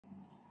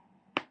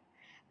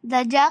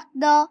The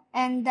Jackdaw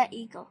and the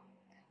Eagle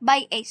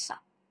by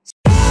Aesop.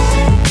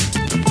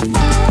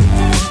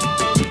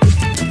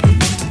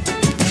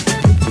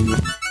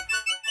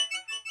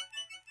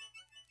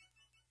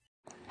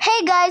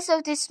 Hey guys, so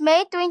it is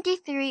May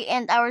 23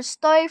 and our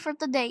story for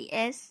today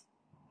is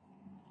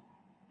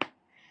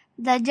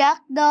The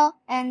Jackdaw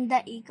and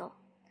the Eagle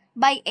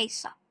by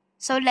Aesop.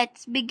 So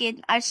let's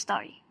begin our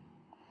story.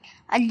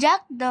 A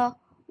jackdaw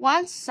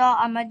once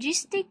saw a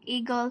majestic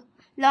eagle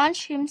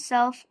launch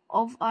himself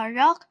off a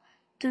rock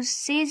to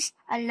seize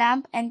a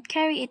lamp and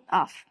carry it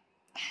off.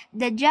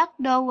 The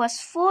jackdaw was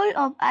full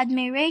of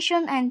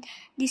admiration and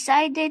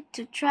decided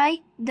to try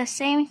the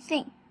same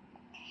thing.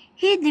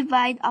 He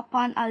divided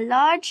upon a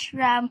large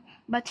ram,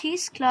 but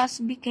his claws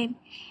became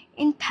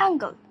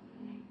entangled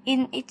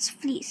in its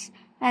fleece,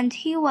 and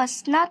he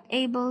was not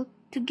able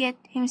to get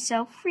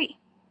himself free.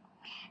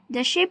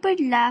 The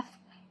shepherd laughed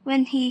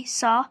when he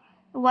saw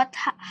what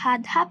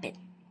had happened.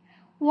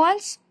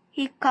 Once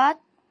he caught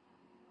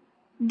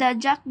the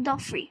jackdaw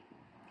free.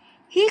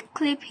 He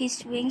clipped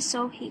his wings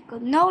so he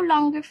could no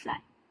longer fly,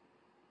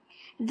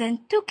 then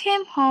took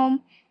him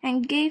home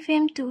and gave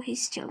him to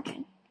his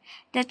children.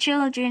 The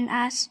children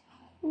asked,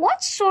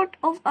 "What sort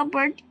of a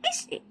bird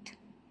is it?"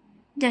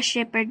 The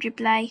shepherd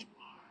replied,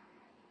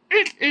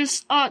 "It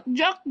is a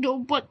jackdaw,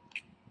 but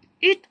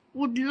it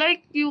would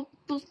like you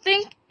to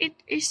think it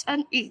is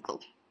an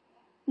eagle."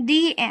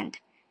 The end.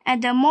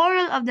 And the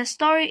moral of the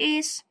story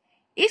is,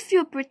 if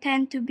you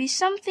pretend to be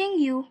something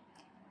you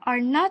are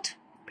not,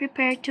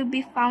 prepare to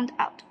be found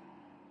out.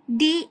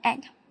 The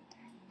end.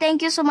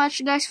 Thank you so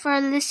much guys for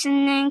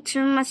listening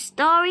to my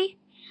story.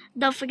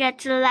 Don't forget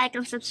to like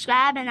and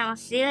subscribe, and I will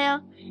see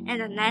you in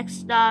the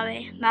next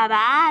story. Bye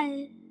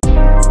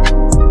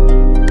bye.